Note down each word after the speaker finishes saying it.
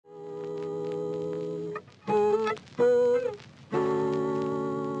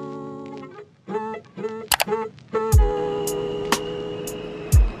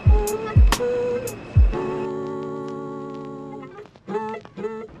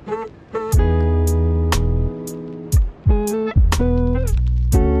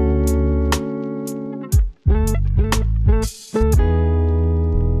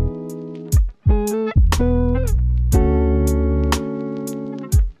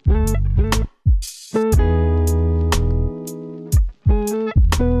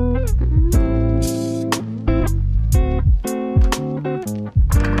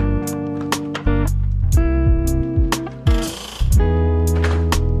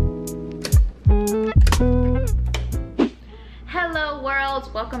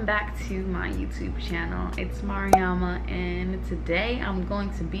welcome back to my YouTube channel. It's Mariama, and today I'm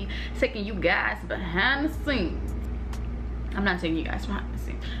going to be taking you guys behind the scenes. I'm not taking you guys behind the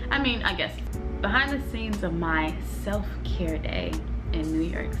scenes. I mean, I guess behind the scenes of my self-care day in New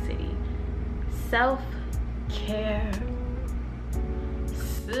York City. Self-care.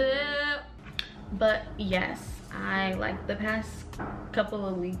 But yes, I like the past couple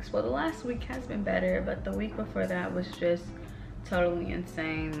of weeks, well, the last week has been better, but the week before that was just totally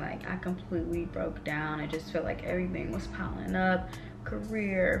insane. Like, I completely broke down. I just felt like everything was piling up.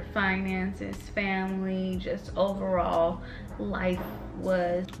 Career, finances, family, just overall life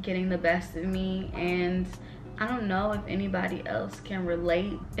was getting the best of me, and I don't know if anybody else can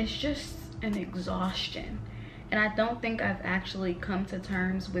relate. It's just an exhaustion. And I don't think I've actually come to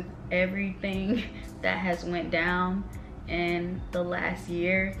terms with everything that has went down in the last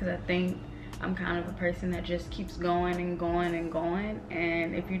year, because I think I'm kind of a person that just keeps going and going and going.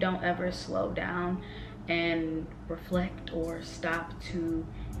 And if you don't ever slow down and reflect or stop to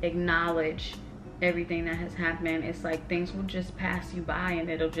acknowledge everything that has happened, it's like things will just pass you by and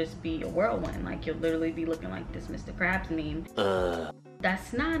it'll just be a whirlwind. Like, you'll literally be looking like this Mr. Krabs meme.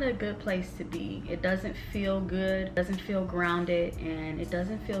 That's not a good place to be. It doesn't feel good, it doesn't feel grounded, and it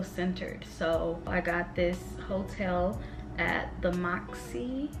doesn't feel centered. So I got this hotel at the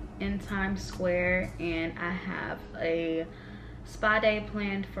Moxy in Times Square, and I have a spa day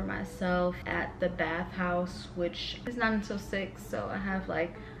planned for myself at the bathhouse, which is not until 6, so I have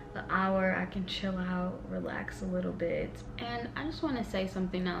like an hour I can chill out, relax a little bit. And I just want to say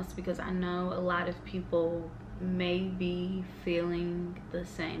something else, because I know a lot of people may be feeling the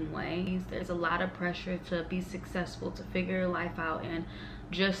same way. There's a lot of pressure to be successful, to figure your life out, and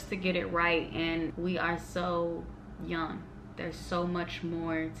just to get it right. And we are so young. There's so much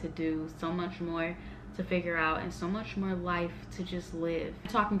more to do, so much more to figure out, and so much more life to just live. I'm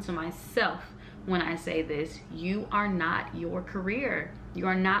talking to myself when I say this. You are not your career. You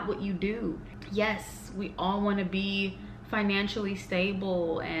are not what you do. Yes, we all want to be financially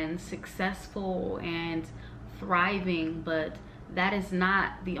stable and successful and thriving, but that is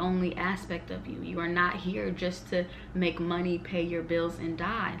not the only aspect of you. You are not here just to make money, pay your bills, and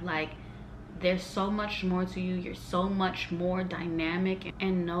die. Like, there's so much more to you. You're so much more dynamic,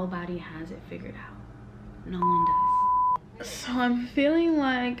 and nobody has it figured out. No one does. So I'm feeling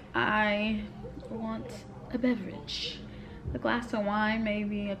like I want a beverage, a glass of wine,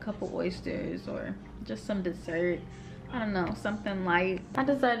 maybe a couple oysters, or just some dessert. I don't know, something light. I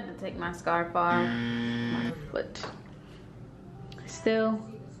decided to take my scarf off my foot. Still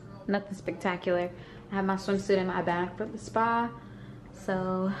nothing spectacular. I have my swimsuit in my bag for the spa,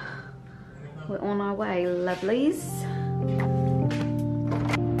 so we're on our way, lovelies.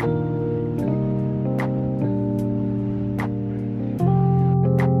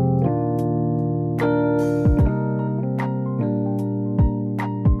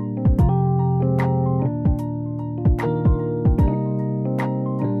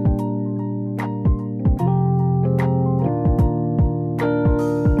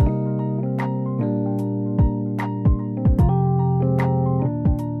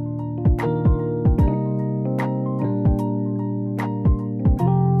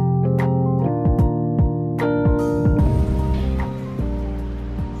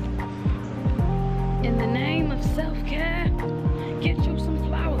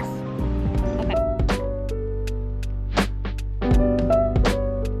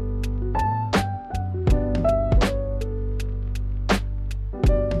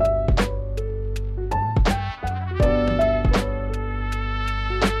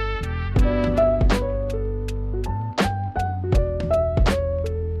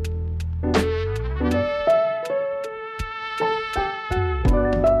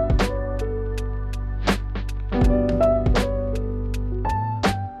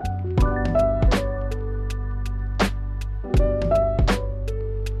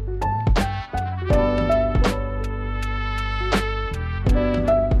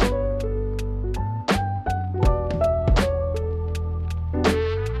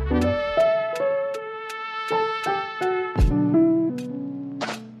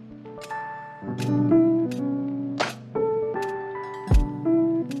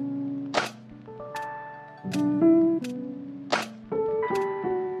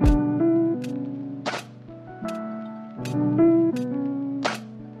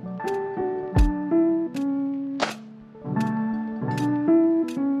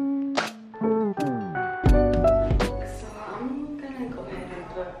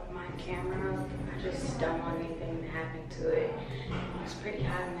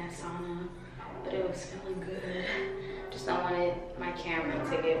 but it was feeling good. Just don't want my camera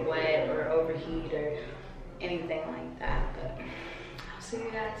to get wet or overheat or anything like that. But I'll see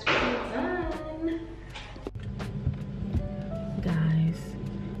you guys when it's done. Guys,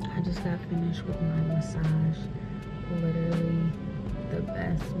 I just got finished with my massage. Literally the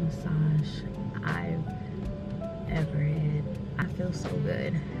best massage I've ever had. I feel so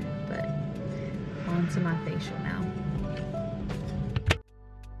good. But on to my facial now.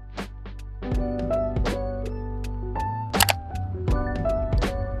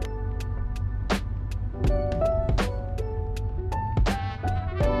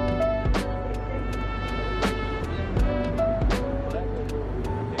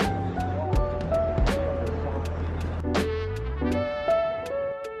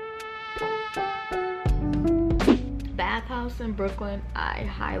 In Brooklyn, I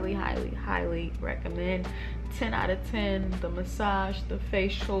highly recommend. 10 out of 10. The massage, the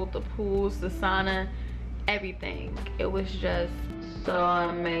facial, the pools, the sauna, everything. It was just so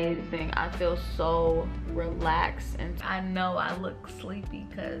amazing. I feel so relaxed, and I know I look sleepy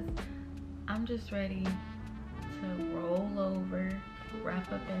because I'm just ready to roll over,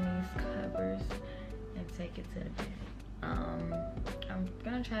 wrap up in these covers, and take it to the bed. I'm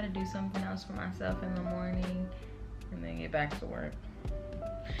gonna try to do something else for myself in the morning and then get back to work.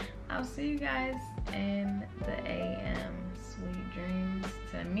 I'll see you guys in the AM. Sweet dreams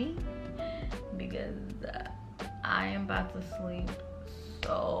to me, because I am about to sleep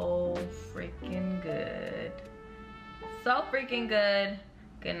so freaking good. So freaking good.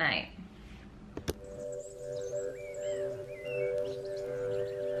 Good night.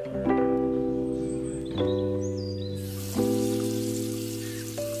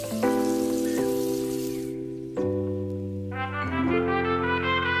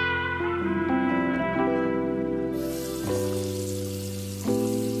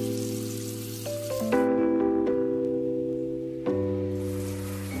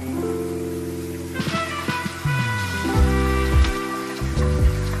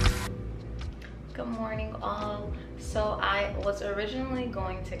 So I was originally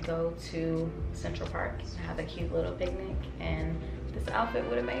going to go to Central Park and have a cute little picnic, and this outfit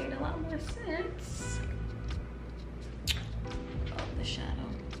would have made a lot more sense. Oh, the shadow.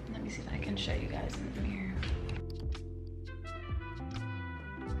 Let me see if I can show you guys in the mirror.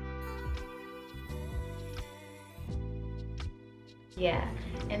 Yeah,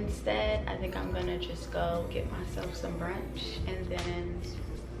 instead I think I'm gonna just go get myself some brunch, and then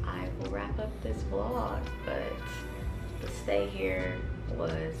I will wrap up this vlog. But the stay here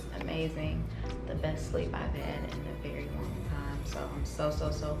was amazing. The best sleep I've had in a very long time. So I'm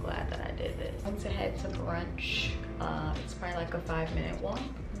so glad that I did this. I'm to head to brunch. It's probably like a 5-minute walk,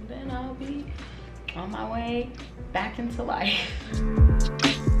 and then I'll be on my way back into life.